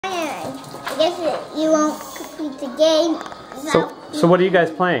guess you won't complete the game. So what are you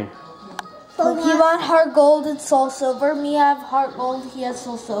guys playing? Pokemon Heart Gold and Soul Silver. Me, I have Heart Gold. He has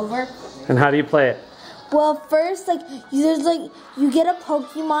Soul Silver. And how do you play it? Well, first, you get a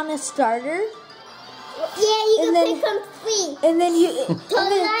Pokemon as starter. Yeah, you can pick them free. And then you.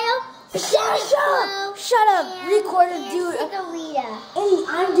 Shut up! Record it, dude. Hey,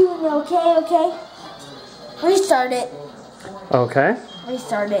 I'm doing it. Okay. Restart it. Okay.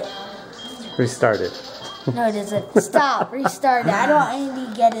 Restart it. Restart it. No, it isn't. Stop. Restart it. I don't want anything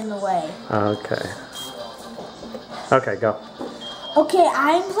to get in the way. Okay. Okay, go. Okay,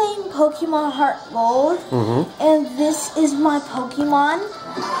 I'm playing Pokemon Heart Gold, and this is my Pokemon.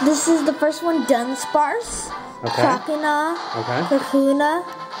 This is the first one, Dunsparce, Croconaw, Kakuna,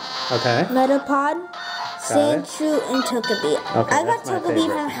 Metapod, Sandshrew, and Togepi. Okay, I got Togepi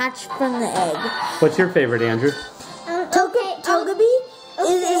from hatched from the egg. What's your favorite, Andrew? Togepi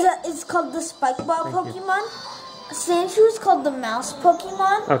is called the Spike Ball Pokemon. Sandshrew is called the Mouse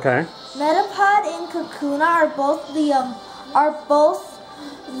Pokemon. Okay. Metapod and Kakuna are both the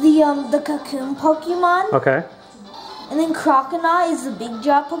Cocoon Pokemon. Okay. And then Croconaw is the Big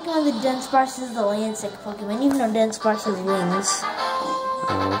Jaw Pokemon. The Dunsparce is the Landsick Pokemon, even though Dunsparce has wings.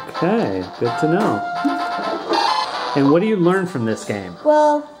 Okay, good to know. And what do you learn from this game?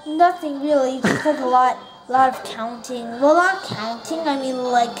 Well, nothing really. Just like a lot of counting. Well, not counting. I mean,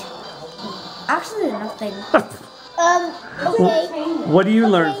 actually nothing. Okay. What do you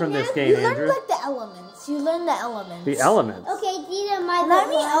learn from this game, Andrew? You learn the elements. You learn the elements. The elements. Okay, these are my. And I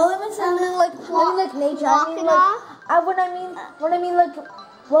mean elements, and then nature. I mean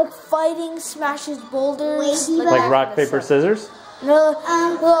like fighting smashes boulders. Like rock, paper, scissors? No,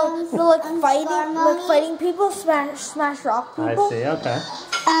 like fighting people, smash rock people. I see. Okay.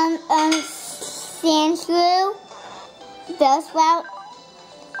 Sandshrew, Bellsprout,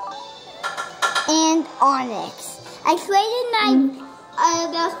 and Onyx. I traded my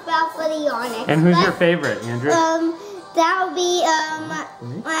Bellsprout for the Onyx. And who's your favorite, Andrew? That would be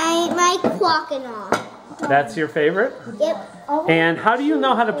my Croconaw. That's your favorite? Yep. And how do you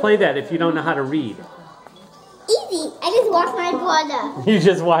know how to play that if you don't know how to read? Easy. I just watched my brother. You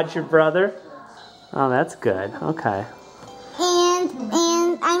just watch your brother? Oh, that's good. Okay.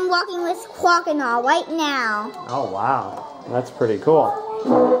 And I'm walking with Croconaw right now. Oh, wow. That's pretty cool.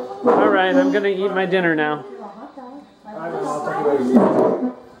 All right, I'm going to eat my dinner now.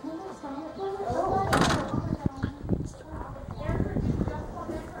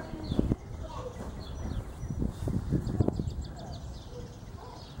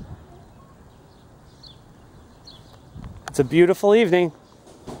 It's a beautiful evening.